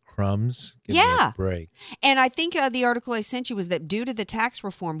billions are crumbs? Give me a break. And I think the article I sent you was that due to the tax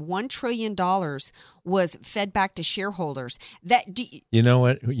reform, $1 trillion was fed back to shareholders. You know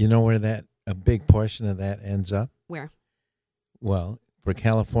what? You know where a big portion of that ends up? Where? Well, for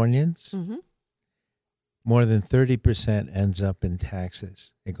Californians, mm-hmm. more than 30% ends up in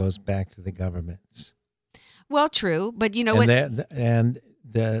taxes. It goes back to the governments. Well, true, but you know what? And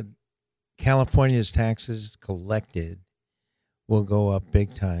the California's taxes collected will go up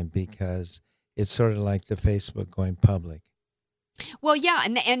big time because it's sort of like the Facebook going public. Well, yeah,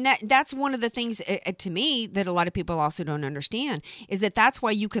 and that's one of the things to me that a lot of people also don't understand is that's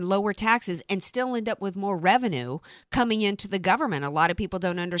why you can lower taxes and still end up with more revenue coming into the government. A lot of people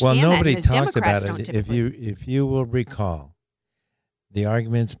don't understand that. Well, nobody talked Democrats about it. If you will recall, the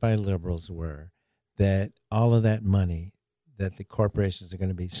arguments by liberals were that all of that money that the corporations are going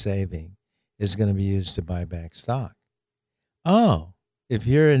to be saving is going to be used to buy back stock. Oh, if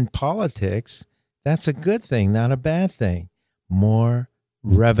you're in politics, that's a good thing, not a bad thing. More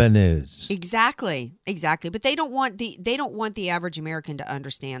revenues. Exactly. But they don't want the average American to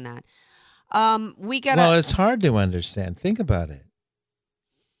understand that. Well, it's hard to understand. Think about it.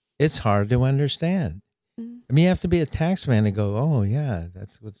 It's hard to understand. Mm-hmm. I mean, you have to be a tax man to go, oh yeah,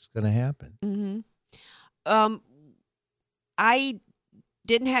 that's what's going to happen. Mm-hmm. I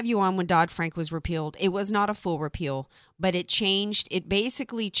didn't have you on when Dodd-Frank was repealed. It was not a full repeal, but it changed. It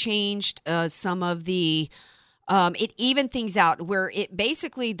basically changed some of the. It evened things out where it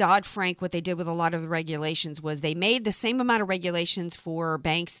basically Dodd-Frank, what they did with a lot of the regulations was they made the same amount of regulations for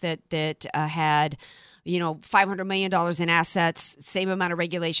banks that had, $500 million in assets, same amount of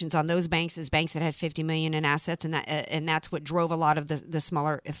regulations on those banks as banks that had $50 million in assets. And that's what drove a lot of the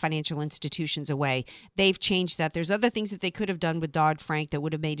smaller financial institutions away. They've changed that. There's other things that they could have done with Dodd-Frank that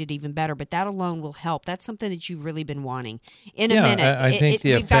would have made it even better, but that alone will help. That's something that you've really been wanting. In a minute. I think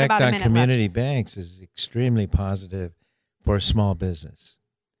the effect on community banks is extremely positive for small business.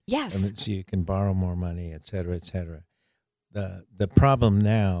 Yes. So you can borrow more money, et cetera, et cetera. The problem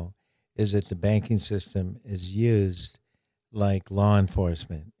now is that the banking system is used like law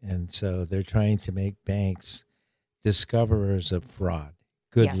enforcement, and so they're trying to make banks discoverers of fraud.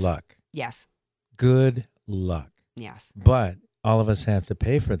 Good luck. Yes. Good luck. Yes. But all of us have to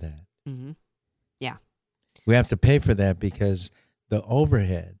pay for that. Mm-hmm. Yeah. We have to pay for that because the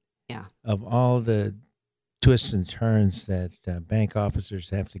overhead of all the twists and turns that bank officers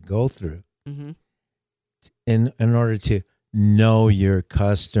have to go through in order to know your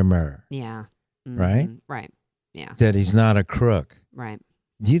customer. Yeah. Mm-hmm. Right? Right. Yeah. That he's not a crook. Right.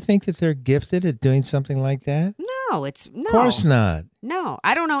 Do you think that they're gifted at doing something like that? No, it's no. Of course not. No,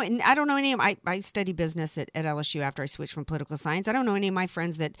 I don't know. I don't know any of I studied business at LSU after I switched from political science. I don't know any of my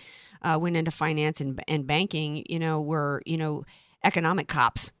friends that went into finance and banking, were, economic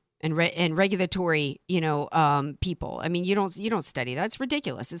cops and regulatory, people. I mean, you don't study that. It's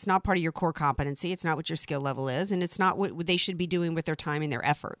ridiculous. It's not part of your core competency. It's not what your skill level is. And it's not what they should be doing with their time and their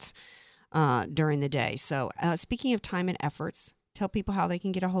efforts during the day. So speaking of time and efforts, tell people how they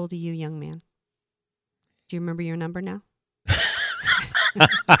can get a hold of you, young man. Do you remember your number now?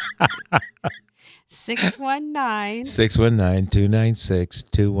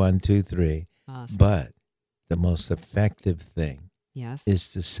 619-296-2123. Awesome. But the most effective thing is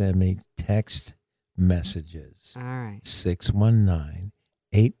to send me text messages. All right.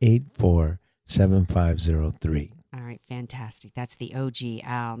 619-884-7503. All right, fantastic. That's the OG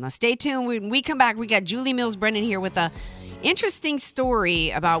Al. Now, stay tuned. When we come back, we got Julie Mills Brennan here with a interesting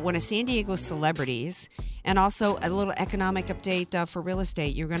story about one of San Diego's celebrities and also a little economic update for real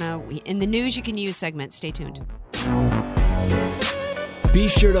estate. You're going to, in the news you can use segment. Stay tuned. Be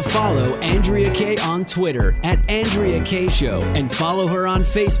sure to follow Andrea Kaye on Twitter at Andrea Kaye Show and follow her on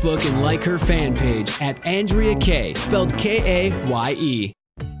Facebook and like her fan page at Andrea Kaye, spelled Kaye.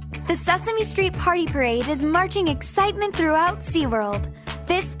 The Sesame Street Party Parade is marching excitement throughout SeaWorld.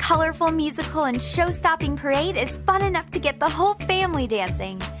 This colorful musical and show-stopping parade is fun enough to get the whole family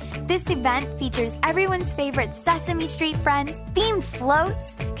dancing. This event features everyone's favorite Sesame Street friends, themed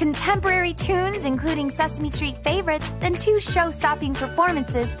floats, contemporary tunes including Sesame Street favorites, and 2 show-stopping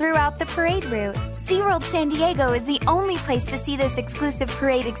performances throughout the parade route. SeaWorld San Diego is the only place to see this exclusive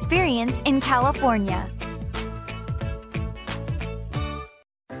parade experience in California.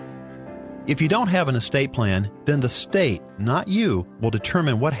 If you don't have an estate plan, then the state, not you, will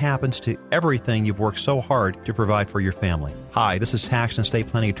determine what happens to everything you've worked so hard to provide for your family. Hi, this is tax and estate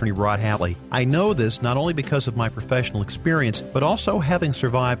planning attorney Rod Hatley. I know this not only because of my professional experience, but also having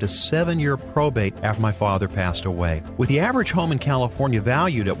survived a 7-year probate after my father passed away. With the average home in California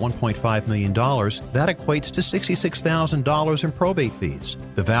valued at $1.5 million, that equates to $66,000 in probate fees.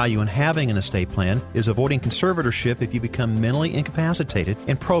 The value in having an estate plan is avoiding conservatorship if you become mentally incapacitated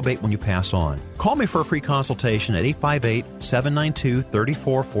and probate when you pass on. Call me for a free consultation at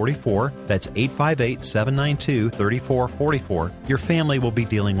 858-792-3444. That's 858-792-3444. Your family will be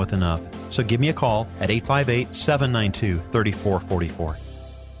dealing with enough. So give me a call at 858-792-3444.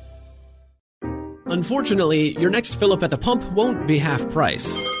 Unfortunately, your next fill up at the pump won't be half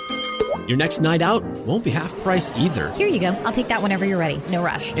price. Your next night out won't be half price either. Here you go. I'll take that whenever you're ready. No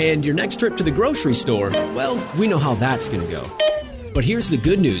rush. And your next trip to the grocery store, well, we know how that's going to go. But here's the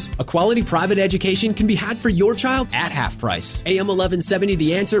good news. A quality private education can be had for your child at half price. AM 1170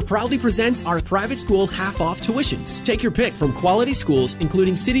 The Answer proudly presents our private school half-off tuitions. Take your pick from quality schools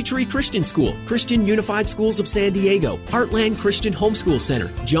including City Tree Christian School, Christian Unified Schools of San Diego, Heartland Christian Homeschool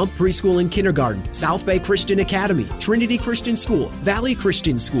Center, Jump Preschool and Kindergarten, South Bay Christian Academy, Trinity Christian School, Valley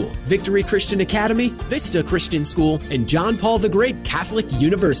Christian School, Victory Christian Academy, Vista Christian School, and John Paul the Great Catholic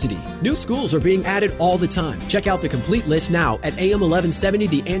University. New schools are being added all the time. Check out the complete list now at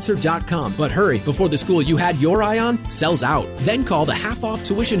am1170theanswer.com. But hurry, before the school you had your eye on sells out. Then call the half-off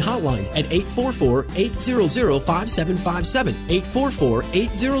tuition hotline at 844-800-5757.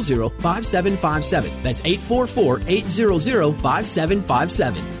 844-800-5757. That's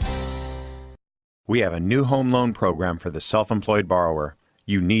 844-800-5757. We have a new home loan program for the self-employed borrower.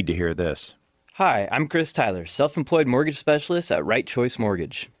 You need to hear this. Hi, I'm Chris Tyler, self-employed mortgage specialist at Right Choice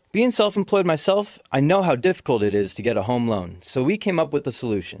Mortgage. Being self-employed myself, I know how difficult it is to get a home loan, so we came up with a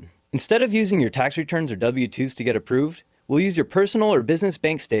solution. Instead of using your tax returns or W-2s to get approved, we'll use your personal or business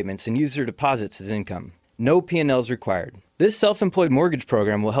bank statements and use your deposits as income. No P&Ls required. This self-employed mortgage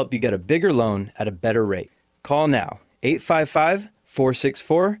program will help you get a bigger loan at a better rate. Call now,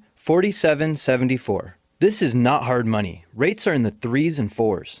 855-464-4774. This is not hard money. Rates are in the 3s and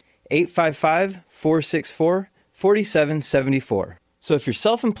 4s. 855-464-4774. So if you're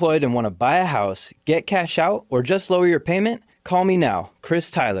self-employed and want to buy a house, get cash out, or just lower your payment, call me now,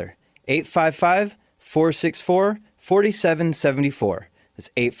 Chris Tyler, 855-464-4774. 855-464-4774. That's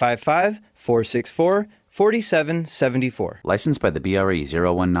 855-464-4774. Licensed by the BRE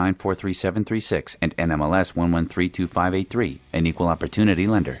 019437336 and NMLS 1132583, an equal opportunity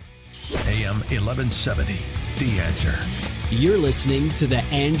lender. AM 1170, The Answer. You're listening to The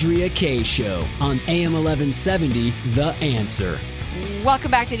Andrea Kaye Show on AM 1170, The Answer.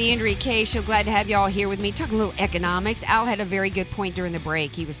 Welcome back to the Andrea Kaye Show. Glad to have you all here with me. Talking a little economics. Al had a very good point during the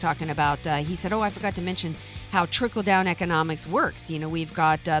break. He was talking about, he said, I forgot to mention how trickle-down economics works. You know, we've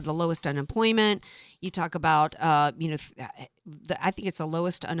got the lowest unemployment. You talk about, I think it's the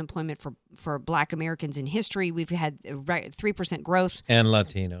lowest unemployment for Black Americans in history. We've had 3% growth. And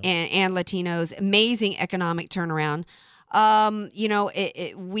Latinos. And Latinos. Amazing economic turnaround.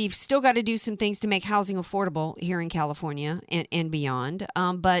 We've still got to do some things to make housing affordable here in California and beyond.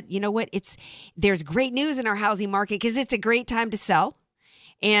 But you know what? There's great news in our housing market because it's a great time to sell.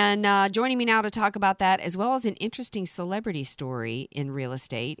 And joining me now to talk about that, as well as an interesting celebrity story in real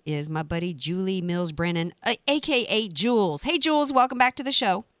estate, is my buddy Julie Mills Brennan, a.k.a. Jules. Hey, Jules, welcome back to the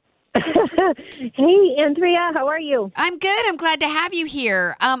show. Hey, Andrea, how are you? I'm good. I'm glad to have you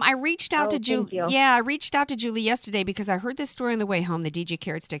here. I reached out to Julie. Yeah, I reached out to Julie yesterday because I heard this story on the way home that DJ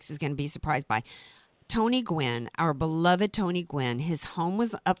Carrot Sticks is going to be surprised by. Tony Gwynn, our beloved Tony Gwynn, his home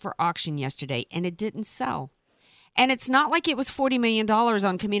was up for auction yesterday, and it didn't sell. And it's not like it was $40 million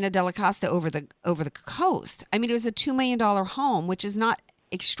on Camino de la Costa over the coast. I mean, it was a $2 million home, which is not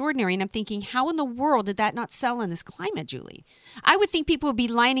extraordinary. And I'm thinking, how in the world did that not sell in this climate, Julie? I would think people would be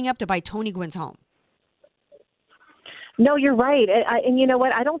lining up to buy Tony Gwynn's home. No, you're right. And you know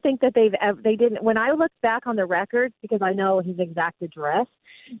what? I don't think that they didn't. When I look back on the records, because I know his exact address,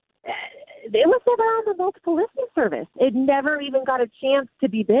 it was never on the multiple listing service. It never even got a chance to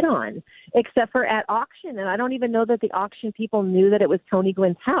be bid on, except for at auction. And I don't even know that the auction people knew that it was Tony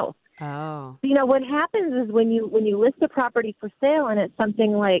Gwynn's house. Oh. You know, what happens is when you list a property for sale and it's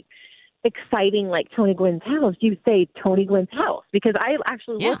something like exciting like Tony Gwynn's house, you say Tony Gwynn's house. Because I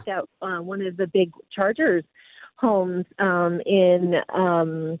actually looked at one of the big Chargers homes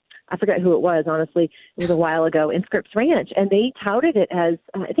I forgot who it was, honestly. It was a while ago, in Scripps Ranch, and they touted it as,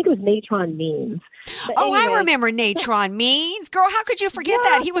 I think it was Natron Means. But anyway, I remember Natron Means. Girl, how could you forget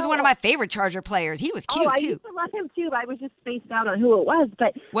that? He was one of my favorite Charger players. He was cute, I used to love him, too, but I was just spaced out on who it was.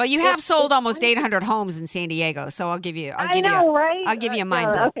 But well, you have sold almost 800 homes in San Diego, so I'll give you right? I'll give you a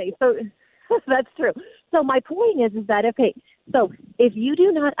mind blow. Okay, so that's true. So my point is that if you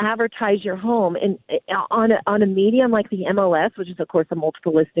do not advertise your home on a medium like the MLS, which is of course a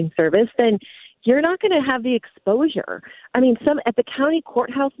multiple listing service, then you're not going to have the exposure. I mean, at the county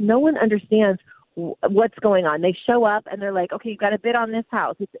courthouse, no one understands what's going on. They show up and they're like, okay, you've got to bid on this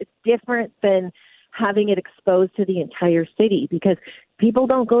house. It's different than having it exposed to the entire city because people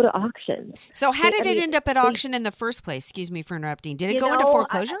don't go to auctions. So how did it end up at auction in the first place? Excuse me for interrupting. Did it go into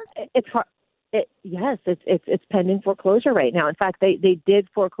foreclosure? It's hard. Yes, it's pending foreclosure right now. In fact, they did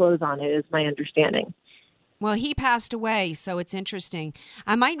foreclose on it, is my understanding. Well, he passed away, so it's interesting.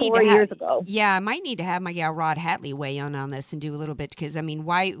 I might need 4 years ago. Yeah, I might need to have my gal Rod Hatley weigh in on this and do a little bit because I mean,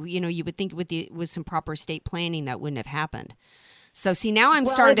 why? You would think with some proper estate planning that wouldn't have happened. So see, now I'm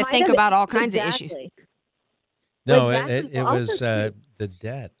starting to think about all kinds of issues. No, it was the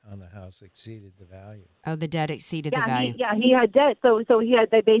debt on the house exceeded the value. Oh, the debt exceeded the value. He had debt, so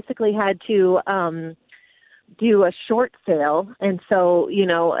they basically had to do a short sale, and so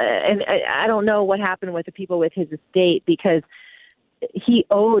and I don't know what happened with the people with his estate because he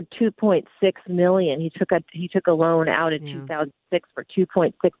owed $2.6 million. He took a loan out in 2006 for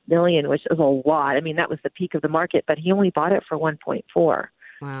 $2.6 million, which is a lot. I mean, that was the peak of the market, but he only bought it for 1.4.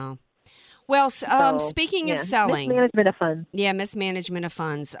 Wow. Well, speaking of selling, mismanagement of funds. Yeah, mismanagement of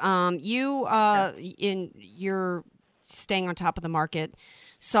funds. You're staying on top of the market.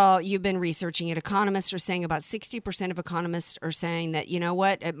 So you've been researching it. Economists are saying about 60% of economists are saying that, you know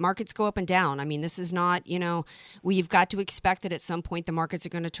what, markets go up and down. I mean, this is not, we've got to expect that at some point the markets are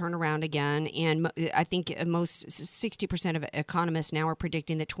going to turn around again. And I think most 60% of economists now are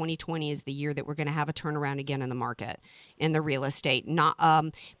predicting that 2020 is the year that we're going to have a turnaround again in the market, in the real estate, not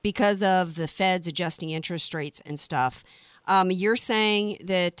because of the Fed's adjusting interest rates and stuff. You're saying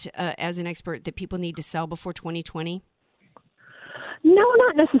that as an expert that people need to sell before 2020? No,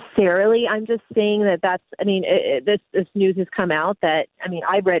 not necessarily. I'm just saying this news has come out that,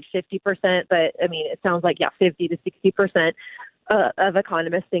 I read 50%, but it sounds like, 50 to 60% of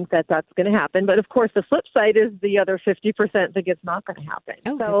economists think that that's going to happen. But of course, the flip side is the other 50% think it's not going to happen.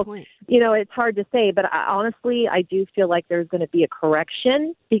 Oh, so, good point. It's hard to say, but honestly, I do feel like there's going to be a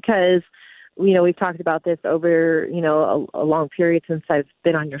correction because, we've talked about this over, a long period since I've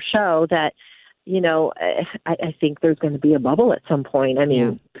been on your show that, I think there's going to be a bubble at some point. I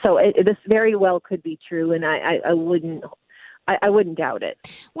mean, so this very well could be true, and I wouldn't doubt it.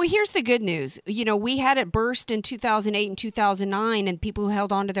 Well, here's the good news. We had it burst in 2008 and 2009, and people who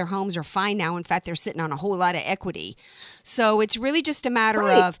held on to their homes are fine now. In fact, they're sitting on a whole lot of equity. So it's really just a matter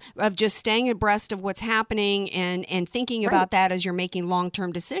of just staying abreast of what's happening and thinking about that as you're making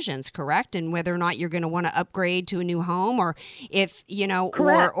long-term decisions, correct? And whether or not you're going to want to upgrade to a new home or if,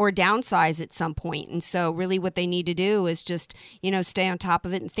 or downsize at some point. And so really what they need to do is just, stay on top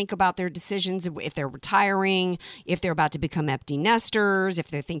of it and think about their decisions if they're retiring, if they're about to become empty nesters, if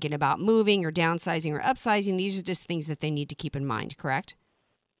they're thinking about moving or downsizing or upsizing. These are just things that they need to keep in mind, correct?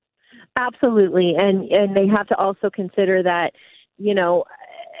 Absolutely. And they have to also consider that, you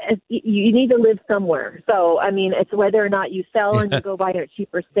need to live somewhere. So, I mean, it's whether or not you sell and you go buy a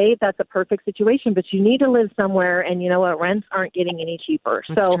cheaper state, that's a perfect situation, but you need to live somewhere. And you know what? Rents aren't getting any cheaper.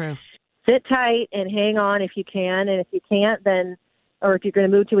 That's true. Sit tight and hang on if you can. And if you can't, then, or if you're going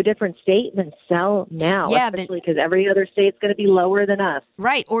to move to a different state, then sell now. Yeah, especially because every other state's going to be lower than us.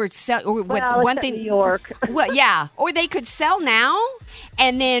 Right, or sell. Or one thing, New York. Well, yeah, or they could sell now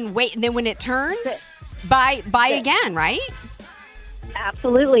and then wait, and then when it turns, buy again, right?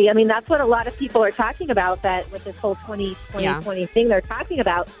 Absolutely. I mean, that's what a lot of people are talking about. That with this whole 2020 thing, they're talking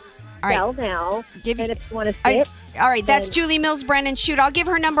about. Sell now, and if you want to sit. All right, that's Julie Mills Brennan. Shoot, I'll give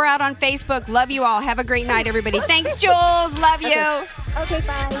her number out on Facebook. Love you all. Have a great night, everybody. Thanks, Jules. Love you. Okay,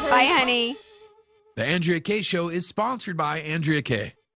 bye. Bye, honey. The Andrea Kaye Show is sponsored by Andrea Kaye.